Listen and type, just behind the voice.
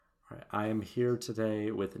Right. I am here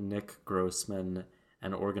today with Nick Grossman,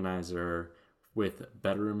 an organizer with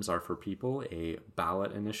Bedrooms Are for People, a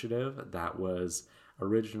ballot initiative that was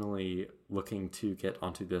originally looking to get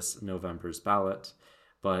onto this November's ballot,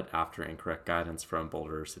 but after incorrect guidance from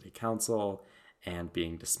Boulder City Council and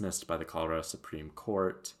being dismissed by the Colorado Supreme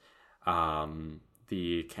Court,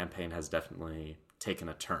 the campaign has definitely taken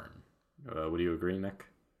a turn. Would you agree, Nick?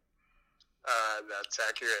 That's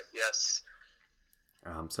accurate, yes.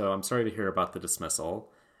 So I'm sorry to hear about the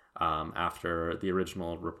dismissal after the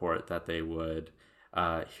original report that they would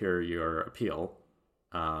hear your appeal.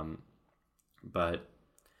 But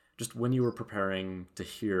just when you were preparing to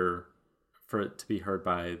hear for it to be heard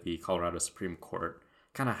by the Colorado Supreme Court,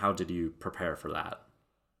 kind of how did you prepare for that?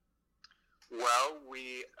 Well,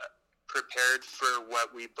 we prepared for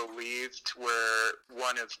what we believed were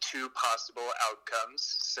one of two possible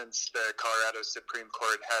outcomes, since the Colorado Supreme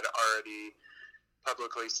Court had already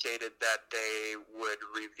publicly stated that they would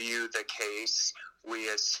review the case. We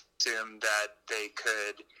assumed that they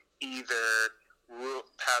could either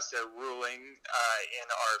pass a ruling in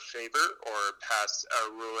our favor or pass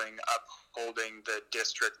a ruling upholding the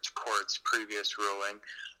district court's previous ruling.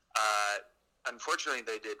 Unfortunately,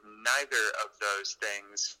 they did neither of those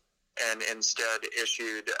things and instead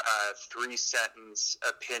issued a 3-sentence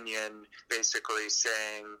opinion basically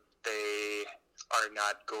saying they are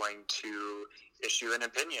not going to issue an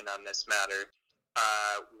opinion on this matter,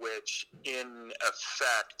 which in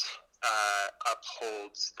effect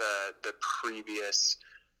upholds the previous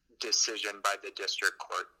decision by the district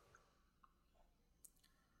court.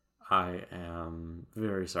 I am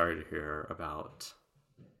very sorry to hear about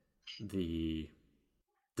the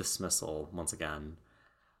dismissal once again.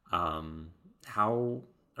 How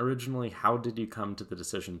did you come to the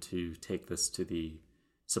decision to take this to the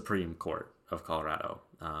Supreme Court of Colorado?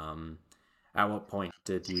 At what point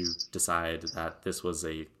did you decide that this was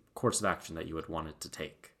a course of action that you had wanted to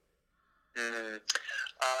take?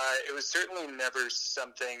 It was certainly never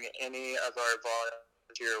something any of our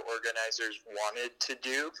volunteer organizers wanted to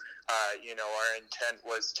do. Our intent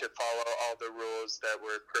was to follow all the rules that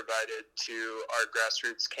were provided to our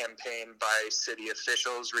grassroots campaign by city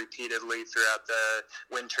officials repeatedly throughout the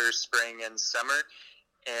winter, spring, and summer.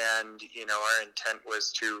 And, our intent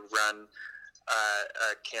was to run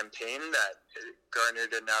a campaign that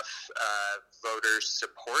garnered enough voter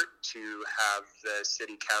support to have the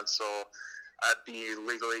city council be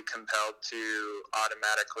legally compelled to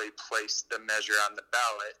automatically place the measure on the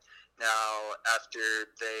ballot. Now, after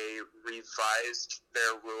they revised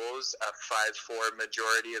their rules, a 5-4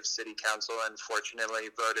 majority of city council unfortunately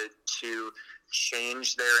voted to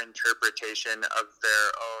change their interpretation of their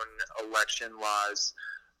own election laws.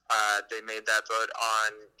 They made that vote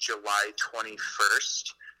on July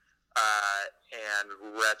 21st and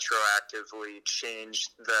retroactively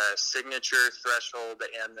changed the signature threshold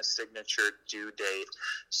and the signature due date.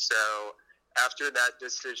 So after that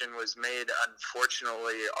decision was made,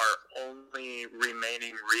 unfortunately, our only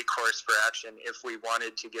remaining recourse for action, if we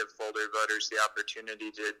wanted to give Boulder voters the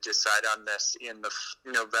opportunity to decide on this in the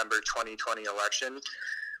November 2020 election,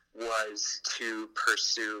 was to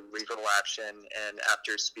pursue legal action. And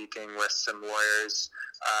after speaking with some lawyers,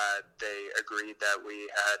 they agreed that we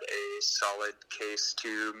had a solid case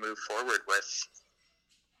to move forward with.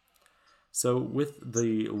 So with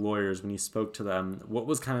the lawyers, when you spoke to them, what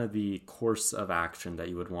was kind of the course of action that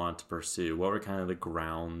you would want to pursue? What were kind of the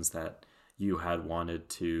grounds that you had wanted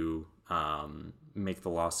to make the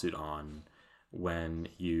lawsuit on when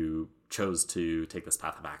you chose to take this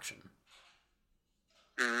path of action?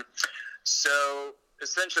 Mm-hmm. So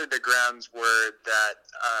essentially the grounds were that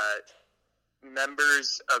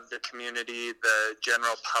members of the community, the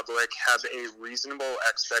general public, have a reasonable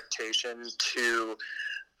expectation to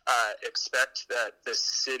expect that the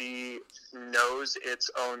city knows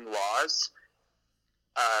its own laws,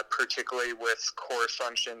 particularly with core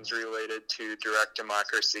functions related to direct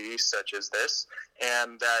democracy, such as this,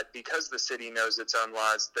 and that because the city knows its own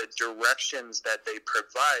laws, the directions that they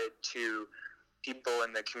provide to people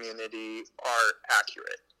in the community are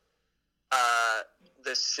accurate.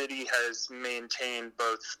 The city has maintained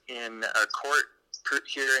both in a court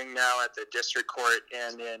hearing now at the district court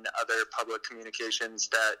and in other public communications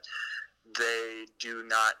that they do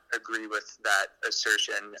not agree with that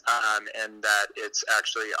assertion, and that it's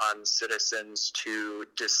actually on citizens to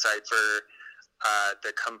decipher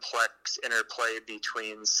the complex interplay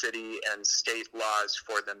between city and state laws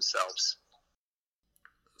for themselves.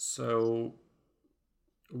 So,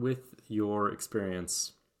 with your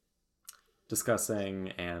experience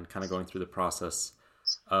discussing and kind of going through the process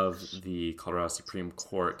of the Colorado Supreme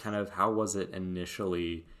Court, kind of how was it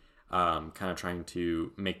initially kind of trying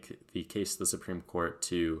to make the case to the Supreme Court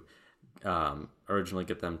to originally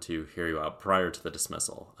get them to hear you out prior to the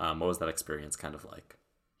dismissal. What was that experience kind of like?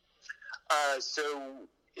 So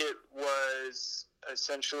it was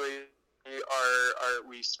essentially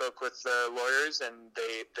we spoke with the lawyers, and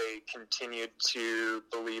they continued to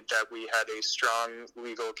believe that we had a strong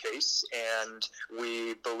legal case, and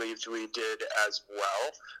we believed we did as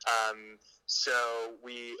well.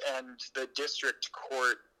 And the district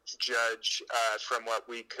court judge, from what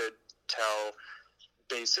we could tell,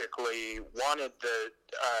 basically wanted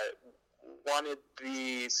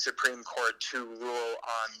the Supreme Court to rule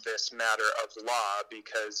on this matter of law,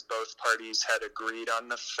 because both parties had agreed on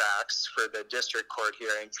the facts for the district court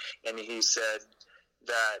hearing, and he said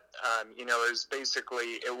that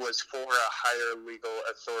it was for a higher legal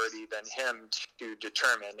authority than him to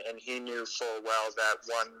determine, and he knew full well that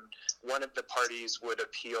one of the parties would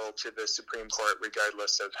appeal to the Supreme Court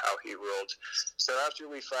regardless of how he ruled. So after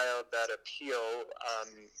we filed that appeal,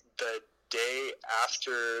 the day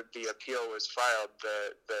after the appeal was filed,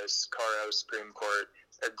 the Colorado Supreme Court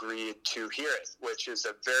agreed to hear it, which is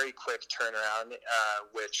a very quick turnaround,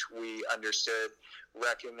 which we understood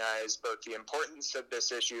recognized both the importance of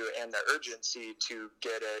this issue and the urgency to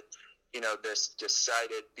get it, this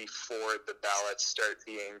decided before the ballots start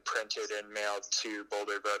being printed and mailed to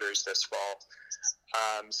Boulder voters this fall.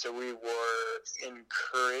 So we were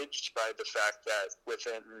encouraged by the fact that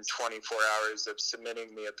within 24 hours of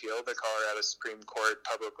submitting the appeal, the Colorado Supreme Court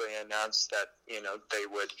publicly announced that, they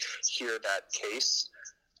would hear that case.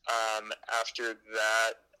 After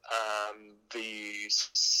that, the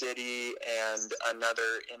city and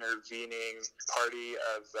another intervening party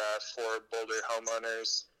of 4 Boulder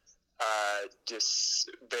homeowners,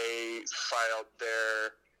 they filed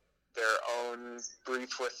their own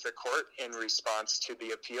brief with the court in response to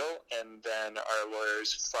the appeal, and then our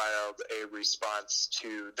lawyers filed a response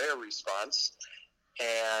to their response,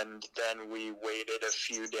 and then we waited a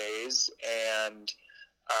few days, and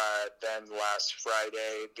then last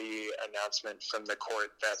Friday, the announcement from the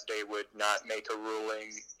court that they would not make a ruling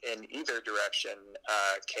in either direction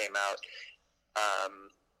came out.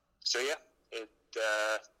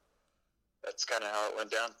 That's kind of how it went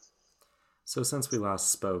down. So since we last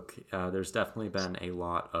spoke, there's definitely been a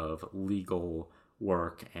lot of legal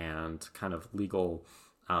work and kind of legal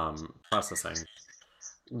processing.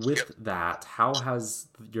 With that, how has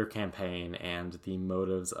your campaign and the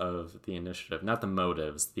motives of the initiative, not the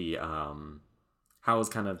motives, how has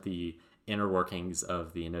kind of the inner workings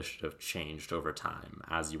of the initiative changed over time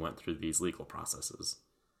as you went through these legal processes?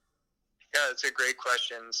 Yeah, that's a great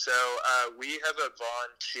question. So we have a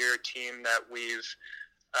volunteer team that we've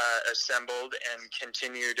assembled and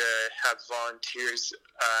continue to have volunteers,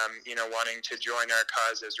 wanting to join our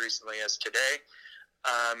cause as recently as today.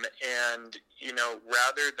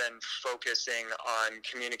 Rather than focusing on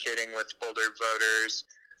communicating with Boulder voters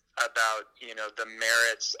about, the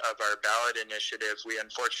merits of our ballot initiative, we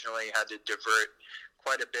unfortunately had to divert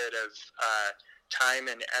quite a bit of time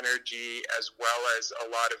and energy, as well as a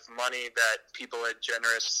lot of money that people had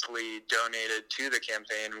generously donated to the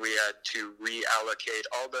campaign. We had to reallocate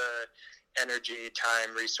all the energy,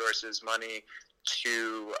 time, resources, money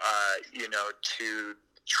to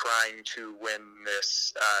trying to win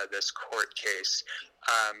this court case.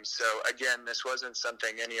 So again, this wasn't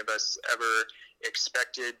something any of us ever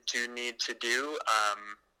expected to need to do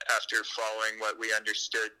after following what we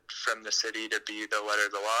understood from the city to be the letter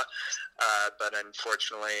of the law. But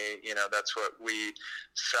unfortunately, that's what we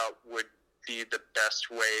felt would be the best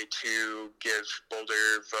way to give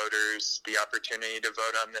Boulder voters the opportunity to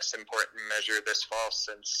vote on this important measure this fall,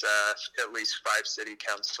 since at least 5 city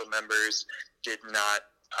council members did not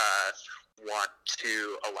want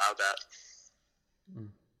to allow that.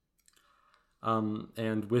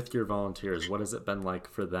 And with your volunteers, what has it been like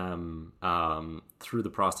for them through the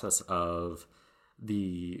process of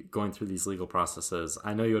going through these legal processes?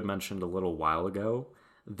 I know you had mentioned a little while ago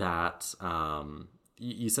that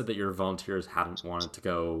you said that your volunteers hadn't wanted to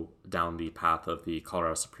go down the path of the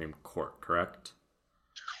Colorado Supreme Court, correct?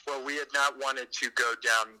 Well, we had not wanted to go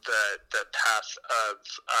down the path of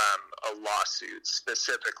a lawsuit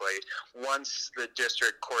specifically. Once the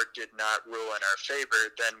district court did not rule in our favor,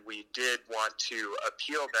 then we did want to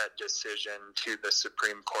appeal that decision to the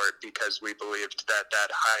Supreme Court, because we believed that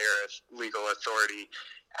higher legal authority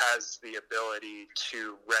has the ability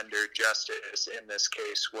to render justice in this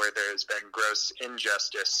case where there has been gross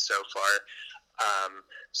injustice so far.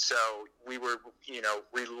 So we were,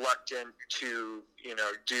 reluctant to,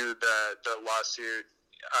 do the lawsuit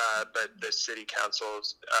but the city council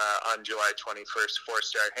on July 21st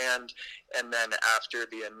forced our hand. And then after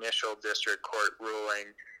the initial district court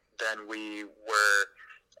ruling, then we were,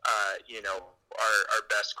 our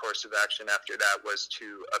best course of action after that was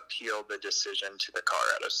to appeal the decision to the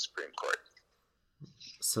Colorado Supreme Court.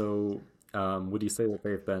 So would you say that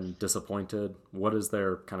they've been disappointed? What has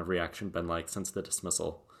their kind of reaction been like since the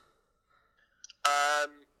dismissal?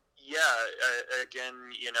 Again,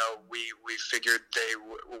 we figured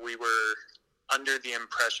we were under the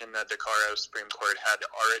impression that the Colorado Supreme Court had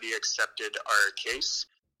already accepted our case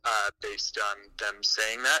based on them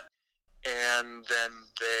saying that. And then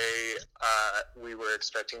we were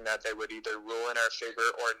expecting that they would either rule in our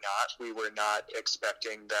favor or not. We were not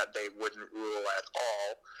expecting that they wouldn't rule at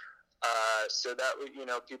all. So that,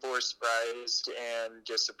 people were surprised and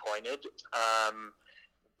disappointed.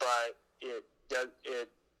 But it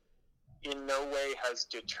in no way has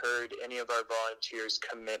deterred any of our volunteers'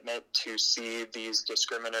 commitment to see these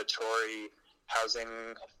discriminatory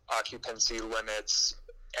housing occupancy limits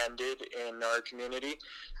ended in our community.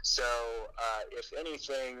 So if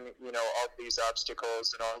anything, all these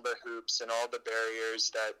obstacles and all the hoops and all the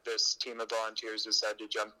barriers that this team of volunteers has had to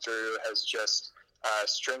jump through has just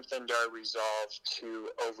strengthened our resolve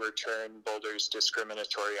to overturn Boulder's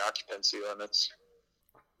discriminatory occupancy limits.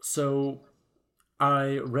 So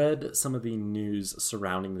I read some of the news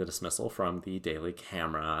surrounding the dismissal from the Daily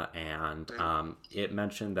Camera, and it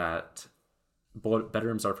mentioned that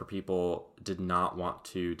Bedrooms Are for People did not want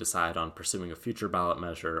to decide on pursuing a future ballot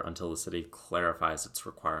measure until the city clarifies its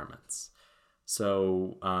requirements.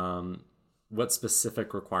 So what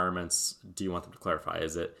specific requirements do you want them to clarify?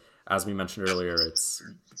 Is it, as we mentioned earlier, it's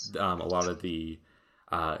a lot of the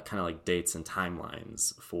kind of like dates and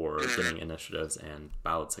timelines for getting initiatives and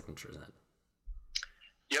ballot signatures in?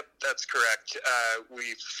 Yep, that's correct.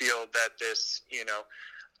 We feel that this,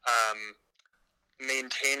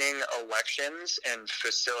 maintaining elections and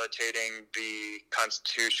facilitating the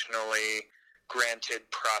constitutionally granted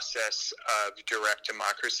process of direct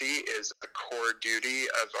democracy is a core duty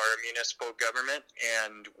of our municipal government,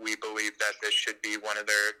 and we believe that this should be one of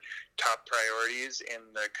their top priorities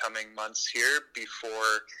in the coming months here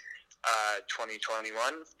before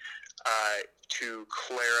 2021. To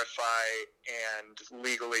clarify and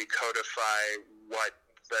legally codify what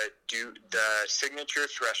the signature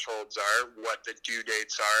thresholds are, what the due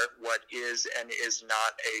dates are, what is and is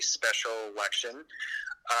not a special election.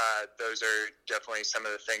 Those are definitely some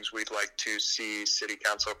of the things we'd like to see City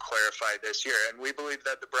Council clarify this year. And we believe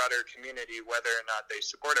that the broader community, whether or not they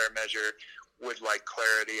support our measure, would like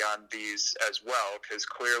clarity on these as well, because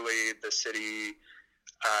clearly the city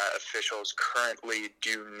officials currently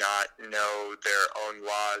do not know their own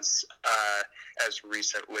laws as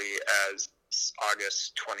recently as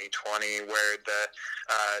August 2020, where the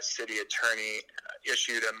city attorney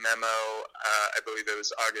issued a memo, I believe it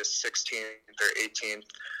was August 16th or 18th,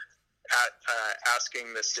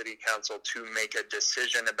 asking the city council to make a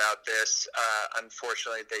decision about this.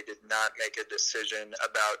 Unfortunately, they did not make a decision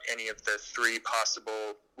about any of the three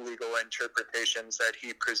possible legal interpretations that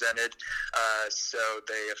he presented. So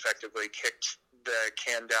they effectively kicked the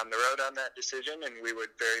can down the road on that decision, and we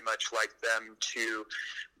would very much like them to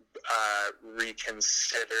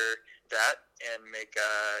reconsider that and make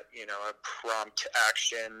a prompt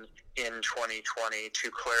action in 2020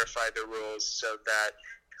 to clarify the rules so that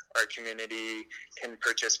our community can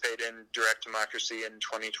participate in direct democracy in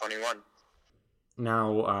 2021.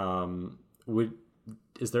 Now,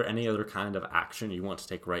 is there any other kind of action you want to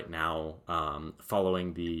take right now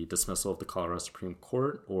following the dismissal of the Colorado Supreme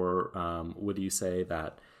Court, or would you say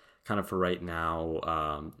that kind of for right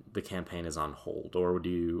now the campaign is on hold, or would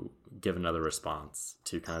you give another response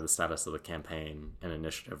to kind of the status of the campaign and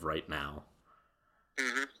initiative right now?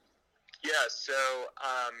 Mm-hmm. Yeah, so,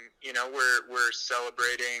 we're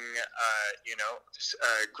celebrating,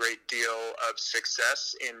 a great deal of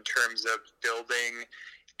success in terms of building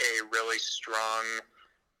a really strong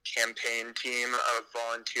campaign team of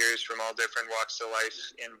volunteers from all different walks of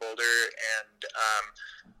life in Boulder, and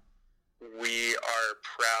we are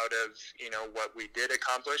proud of, what we did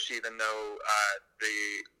accomplish, even though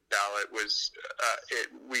the ballot was,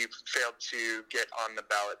 we failed to get on the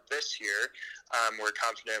ballot this year. We're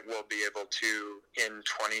confident we'll be able to in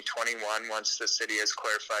 2021 once the city has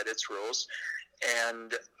clarified its rules.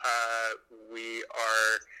 And we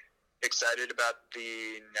are excited about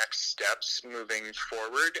the next steps moving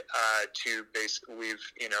forward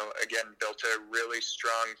we've, again, built a really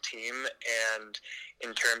strong team. And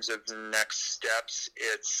in terms of next steps,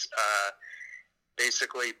 it's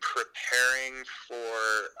basically preparing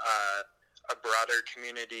for a broader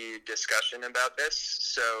community discussion about this.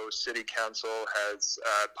 So City Council has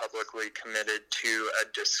publicly committed to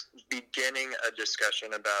beginning a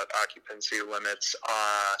discussion about occupancy limits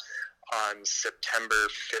on September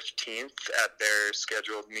 15th at their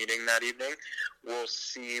scheduled meeting that evening. We'll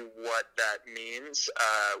see what that means.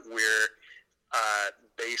 We're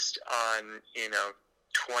based on,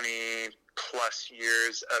 20 plus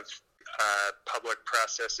years of public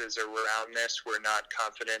processes around this. We're not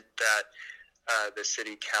confident that the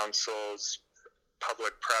City Council's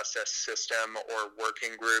public process system or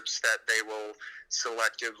working groups that they will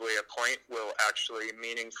selectively appoint will actually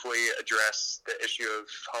meaningfully address the issue of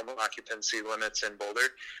home occupancy limits in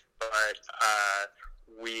Boulder. But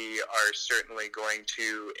we are certainly going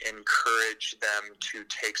to encourage them to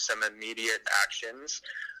take some immediate actions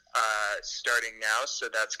starting now. So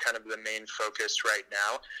that's kind of the main focus right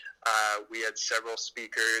now. We had several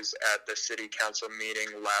speakers at the City Council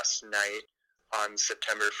meeting last night on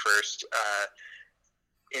September 1st,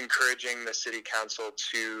 encouraging the City Council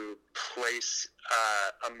to place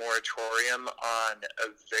a moratorium on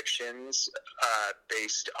evictions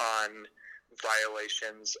based on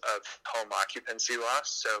violations of home occupancy law.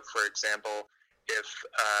 So, for example, if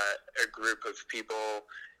a group of people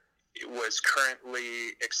was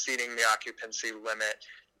currently exceeding the occupancy limit,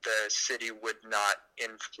 the city would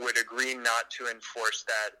agree not to enforce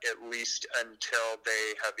that at least until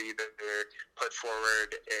they have either put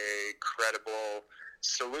forward a credible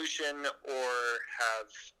solution or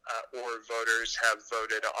voters have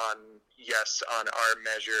voted on yes on our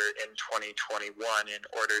measure in 2021 in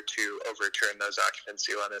order to overturn those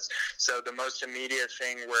occupancy limits. So the most immediate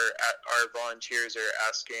thing our volunteers are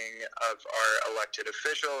asking of our elected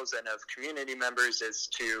officials and of community members is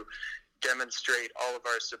to demonstrate all of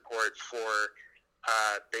our support for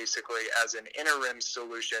basically as an interim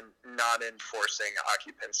solution, not enforcing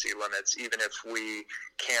occupancy limits, even if we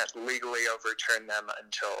can't legally overturn them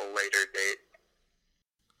until a later date.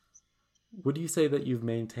 Would you say that you've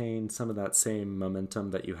maintained some of that same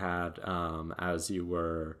momentum that you had as you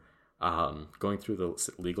were going through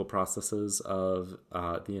the legal processes of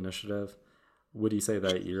the initiative? Would you say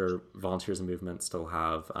that your volunteers and movement still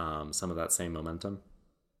have some of that same momentum?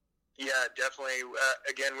 Yeah, definitely.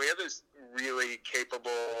 Again, we have this really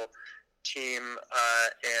capable team,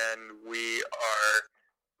 and we are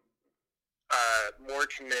more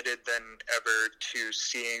committed than ever to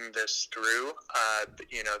seeing this through.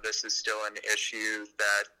 This is still an issue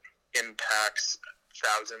that impacts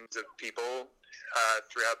thousands of people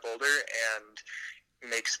throughout Boulder and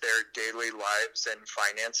makes their daily lives and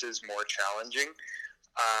finances more challenging.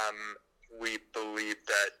 We believe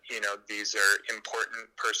that, these are important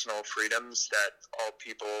personal freedoms that all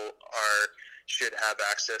people should have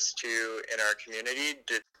access to in our community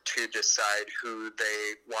to decide who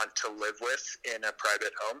they want to live with in a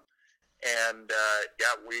private home. And,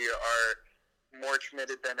 we are more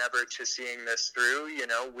committed than ever to seeing this through.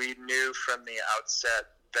 We knew from the outset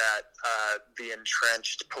that the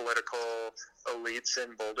entrenched political elites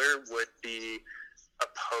in Boulder would be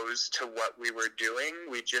opposed to what we were doing.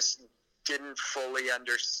 We just didn't fully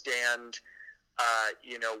understand,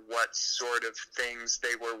 what sort of things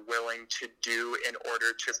they were willing to do in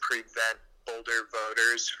order to prevent Boulder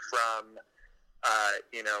voters from,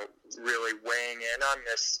 really weighing in on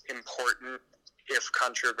this important, if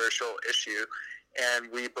controversial, issue.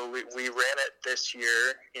 And we ran it this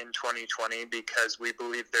year in 2020 because we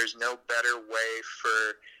believe there's no better way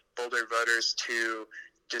for Boulder voters to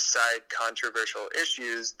decide controversial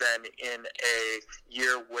issues than in a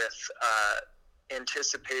year with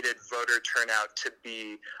anticipated voter turnout to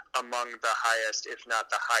be among the highest, if not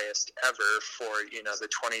the highest ever for, the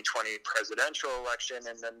 2020 presidential election,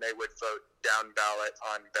 and then they would vote down ballot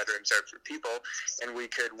on Veterans Are for People, and we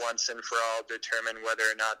could once and for all determine whether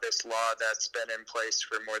or not this law that's been in place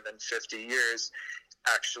for more than 50 years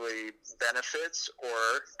actually benefits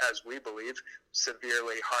or, as we believe,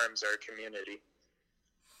 severely harms our community.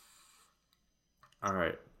 All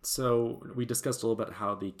right. So we discussed a little bit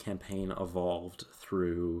how the campaign evolved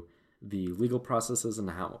through the legal processes and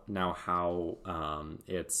how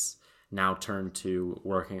it's now turned to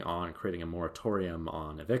working on creating a moratorium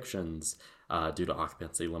on evictions due to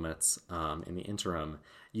occupancy limits in the interim.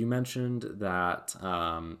 You mentioned that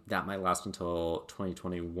that might last until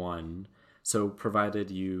 2021. So provided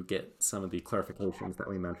you get some of the clarifications that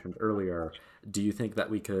we mentioned earlier, do you think that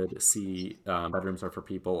we could see Bedrooms Are for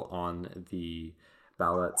People on the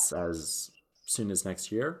ballots as soon as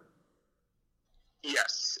next year?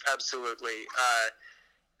 Yes, absolutely.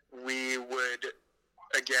 We would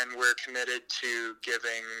again, we're committed to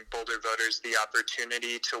giving Boulder voters the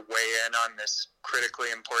opportunity to weigh in on this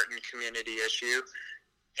critically important community issue,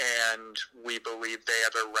 and we believe they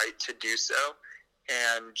have a right to do so.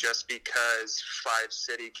 And just because 5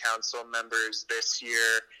 city council members this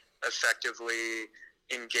year effectively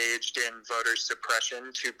engaged in voter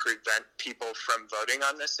suppression to prevent people from voting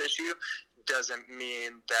on this issue doesn't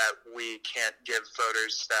mean that we can't give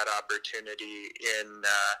voters that opportunity in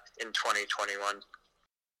 2021.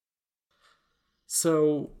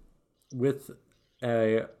 So, with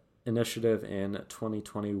a initiative in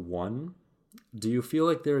 2021, do you feel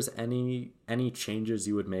like there's any changes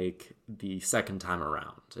you would make the second time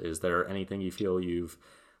around? Is there anything you feel you've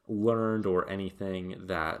learned or anything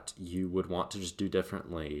that you would want to just do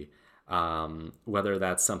differently? Whether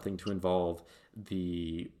that's something to involve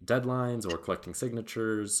the deadlines or collecting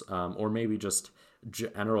signatures, or maybe just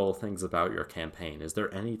general things about your campaign. Is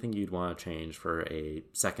there anything you'd want to change for a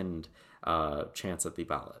second chance at the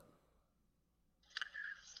ballot?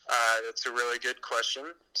 That's a really good question.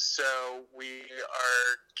 So we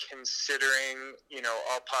are considering,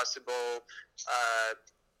 all possible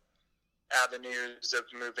avenues of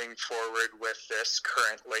moving forward with this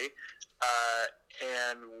currently.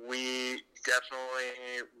 And we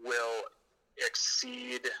definitely will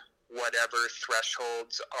exceed whatever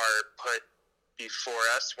thresholds are put before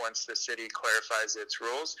us. Once the city clarifies its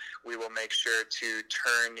rules, we will make sure to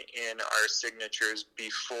turn in our signatures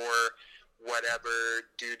before whatever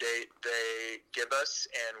due date they give us,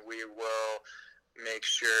 and we will make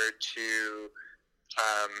sure to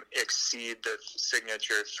exceed the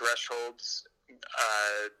signature thresholds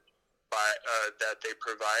that they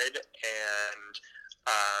provide. And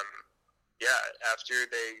after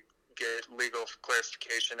they get legal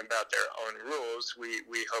clarification about their own rules,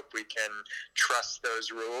 we hope we can trust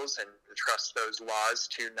those rules and trust those laws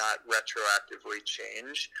to not retroactively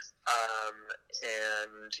change.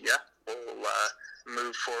 We'll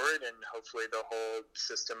move forward, and hopefully the whole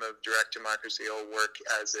system of direct democracy will work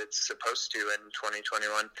as it's supposed to in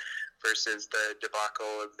 2021 versus the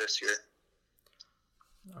debacle of this year.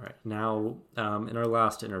 All right. Now, in our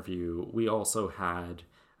last interview, we also had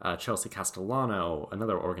Chelsea Castellano,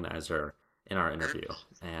 another organizer, in our interview,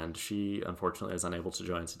 and she unfortunately is unable to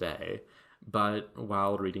join today. But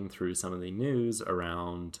while reading through some of the news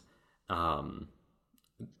around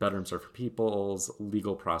Bedrooms Are for People's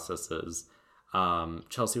legal processes,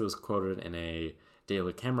 Chelsea was quoted in a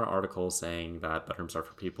Daily Camera article saying that Bedrooms Are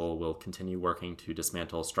for People will continue working to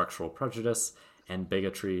dismantle structural prejudice and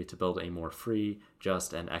bigotry to build a more free,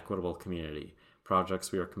 just, and equitable community.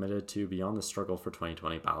 Projects we are committed to beyond the struggle for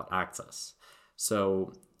 2020 ballot access.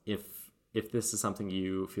 So if this is something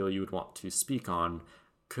you feel you would want to speak on,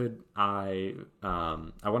 could I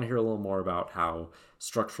want to hear a little more about how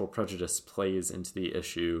structural prejudice plays into the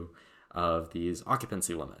issue of these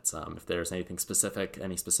occupancy limits. If there's anything specific,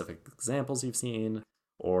 any specific examples you've seen,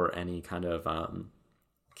 or any kind of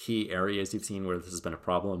key areas you've seen where this has been a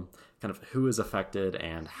problem, kind of who is affected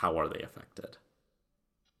and how are they affected?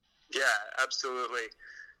 Yeah, absolutely.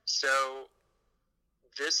 So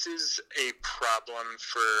this is a problem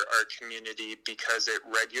for our community because it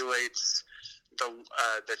regulates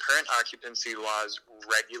the current occupancy laws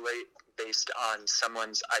regulate based on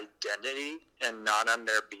someone's identity and not on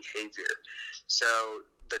their behavior. So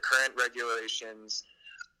the current regulations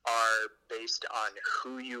are based on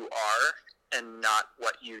who you are and not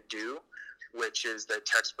what you do, which is the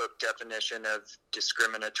textbook definition of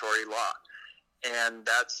discriminatory law. And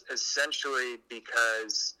that's essentially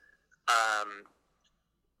because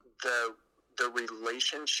the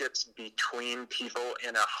relationships between people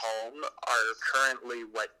in a home are currently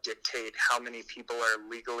what dictate how many people are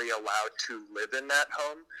legally allowed to live in that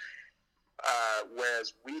home.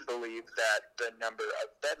 Whereas we believe that the number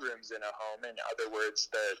of bedrooms in a home, in other words,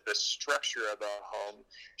 the structure of a home,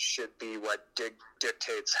 should be what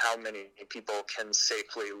dictates how many people can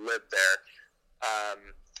safely live there.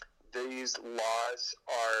 These laws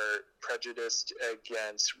are prejudiced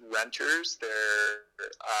against renters. They're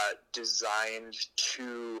designed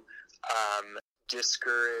to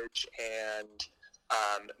discourage and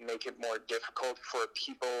make it more difficult for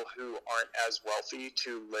people who aren't as wealthy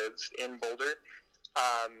to live in Boulder.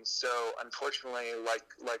 So unfortunately,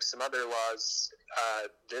 like some other laws,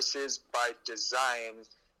 this is by design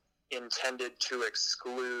intended to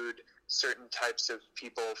exclude certain types of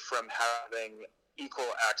people from having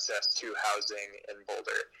equal access to housing in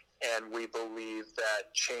Boulder. And we believe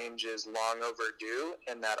that change is long overdue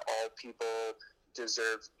and that all people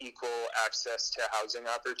deserve equal access to housing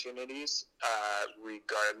opportunities,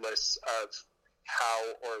 regardless of how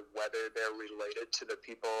or whether they're related to the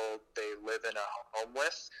people they live in a home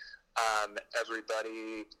with.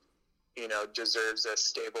 Everybody, deserves a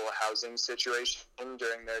stable housing situation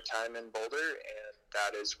during their time in Boulder, and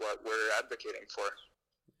that is what we're advocating for.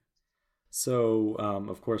 So,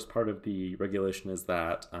 of course, part of the regulation is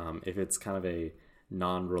that if it's kind of a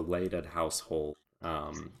non-related household,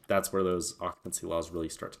 that's where those occupancy laws really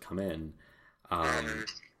start to come in. Um,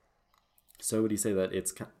 so, would you say that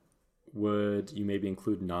would you maybe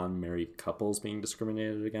include non-married couples being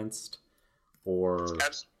discriminated against, or?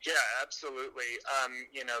 Yeah, absolutely.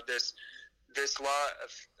 This law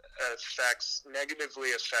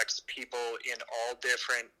negatively affects people in all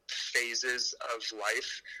different phases of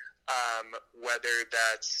life. Whether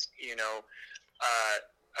that's,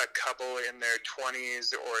 a couple in their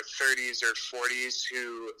 20s or 30s or 40s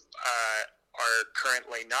who are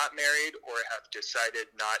currently not married or have decided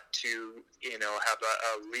not to, have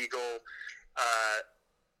a legal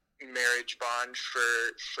marriage bond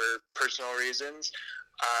for personal reasons.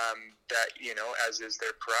 That, as is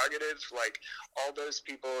their prerogative, like all those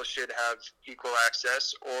people should have equal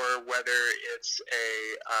access, or whether it's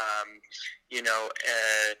a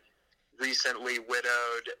recently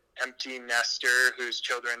widowed empty nester whose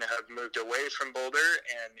children have moved away from Boulder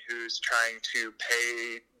and who's trying to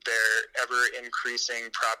pay their ever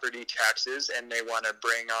increasing property taxes, and they want to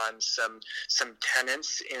bring on some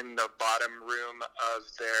tenants in the bottom room of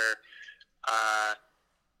their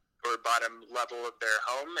or bottom level of their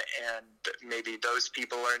home, and maybe those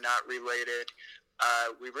people are not related.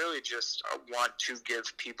 We really just want to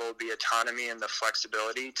give people the autonomy and the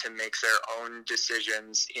flexibility to make their own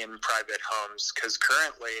decisions in private homes, because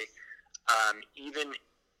currently, even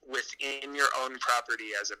within your own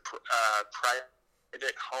property as a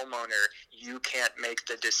private homeowner, you can't make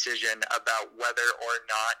the decision about whether or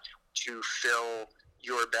not to fill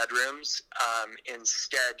your bedrooms.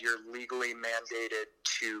 Instead, you're legally mandated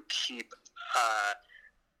to keep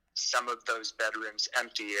some of those bedrooms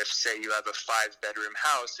empty. If, say, you have a 5-bedroom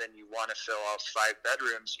house and you want to fill all 5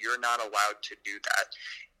 bedrooms, you're not allowed to do that.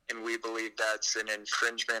 And we believe that's an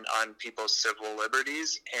infringement on people's civil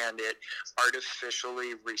liberties, and it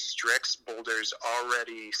artificially restricts Boulder's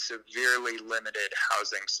already severely limited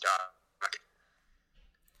housing stock.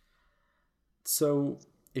 So,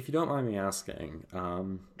 if you don't mind me asking,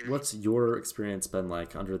 what's your experience been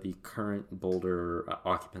like under the current Boulder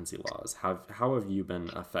occupancy laws? How have you been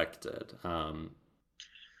affected?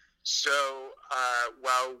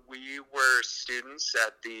 While we were students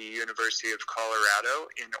at the University of Colorado,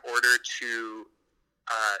 in order to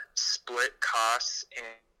split costs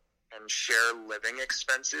and share living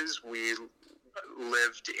expenses, we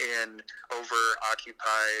lived in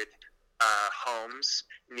over-occupied homes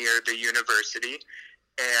near the university.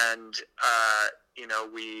 And,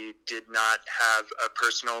 we did not have a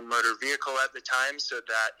personal motor vehicle at the time, so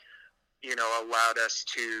that, allowed us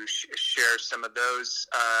to share some of those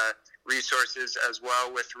resources as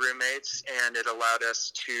well with roommates, and it allowed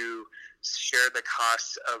us to share the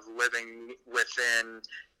costs of living within,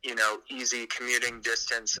 easy commuting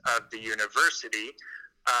distance of the university.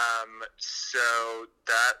 So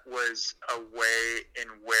that was a way in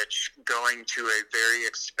which going to a very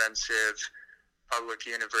expensive public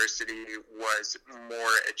university was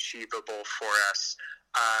more achievable for us.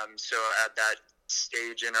 So at that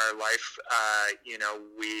stage in our life,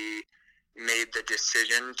 we made the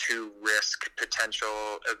decision to risk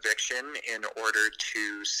potential eviction in order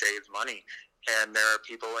to save money. And there are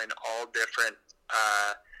people in all different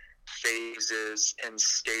phases and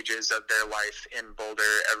stages of their life in Boulder,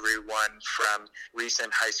 everyone from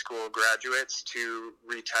recent high school graduates to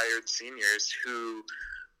retired seniors who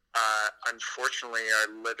unfortunately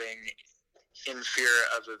are living in fear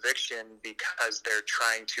of eviction because they're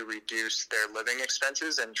trying to reduce their living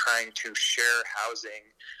expenses and trying to share housing.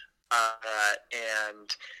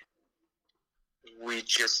 And we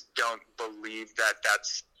just don't believe that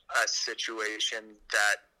that's a situation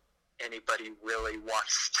that anybody really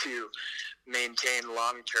wants to maintain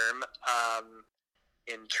long term.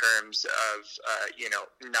 In terms of,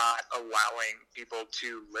 not allowing people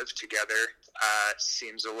to live together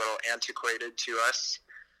seems a little antiquated to us.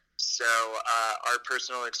 So our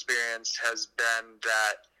personal experience has been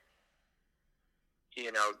that,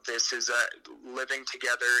 this is living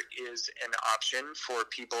together is an option for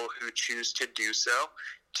people who choose to do so,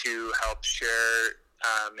 to help share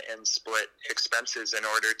and split expenses in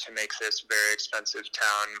order to make this very expensive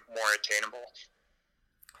town more attainable.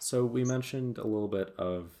 So we mentioned a little bit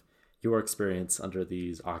of your experience under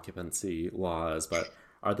these occupancy laws, but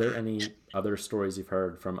are there any other stories you've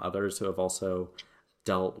heard from others who have also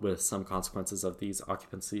dealt with some consequences of these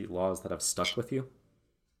occupancy laws that have stuck with you?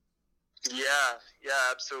 Yeah,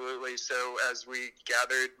 absolutely. So as we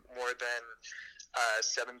gathered more than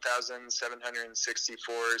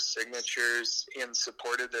 7,764 signatures in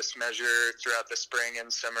support of this measure throughout the spring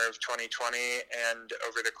and summer of 2020, and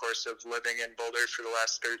over the course of living in Boulder for the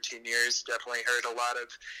last 13 years, definitely heard a lot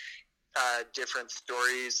of different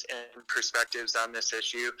stories and perspectives on this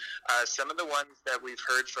issue. Some of the ones that we've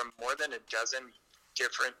heard from more than a dozen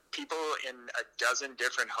different people in a dozen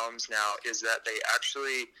different homes now is that they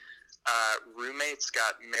actually roommates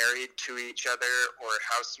got married to each other, or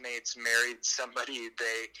housemates married somebody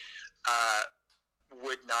they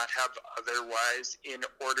would not have otherwise, in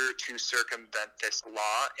order to circumvent this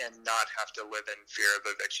law and not have to live in fear of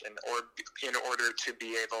eviction, or in order to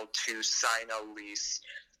be able to sign a lease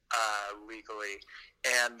legally.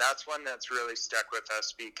 And that's one that's really stuck with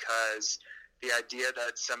us, because the idea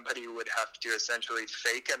that somebody would have to essentially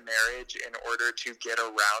fake a marriage in order to get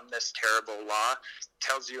around this terrible law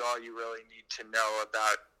tells you all you really need to know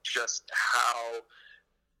about just how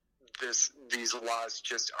these laws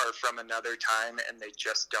just are from another time, and they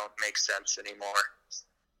just don't make sense anymore.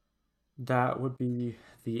 That would be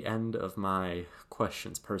the end of my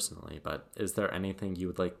questions personally, but is there anything you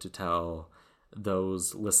would like to tell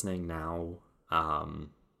those listening now?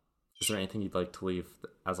 Is there anything you'd like to leave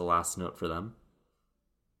as a last note for them?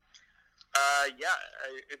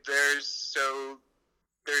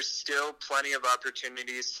 There's still plenty of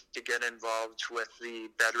opportunities to get involved with the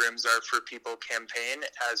Bedrooms Are for People campaign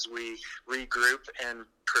as we regroup and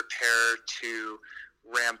prepare to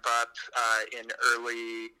ramp up in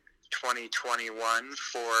early 2021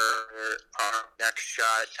 for our next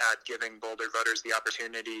shot at giving Boulder voters the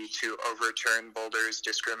opportunity to overturn Boulder's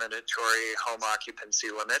discriminatory home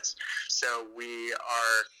occupancy limits. So we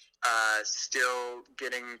are still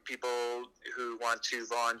getting people who want to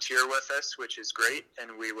volunteer with us, which is great,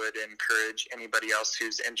 and we would encourage anybody else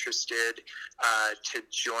who's interested to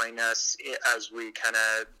join us as we kind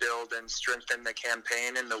of build and strengthen the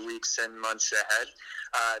campaign in the weeks and months ahead.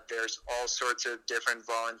 There's all sorts of different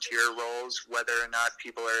volunteer roles, whether or not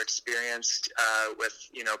people are experienced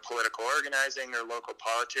with political organizing or local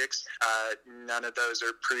politics. None of those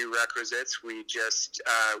are prerequisites. We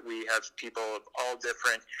have people of all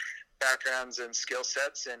different backgrounds and skill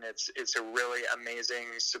sets, and it's a really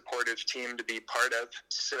amazing, supportive team to be part of.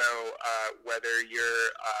 So whether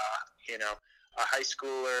you're a high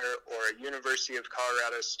schooler or a University of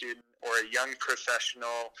Colorado student or a young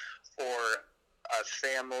professional or a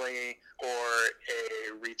family or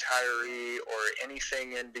a retiree or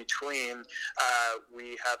anything in between,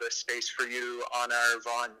 we have a space for you on our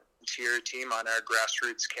volunteer team, on our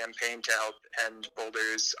grassroots campaign to help end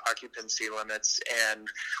Boulder's occupancy limits. And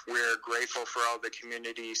we're grateful for all the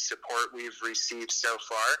community support we've received so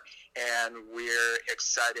far, and we're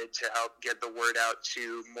excited to help get the word out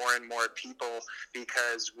to more and more people,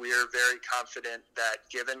 because we're very confident that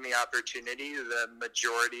given the opportunity, the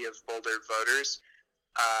majority of Boulder voters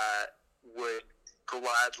would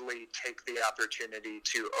gladly take the opportunity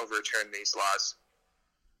to overturn these laws.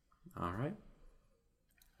 All right.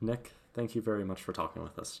 Nick, thank you very much for talking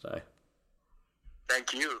with us today.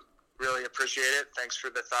 Thank you. Really appreciate it. Thanks for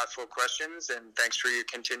the thoughtful questions, and thanks for your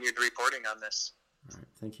continued reporting on this. All right.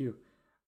 Thank you.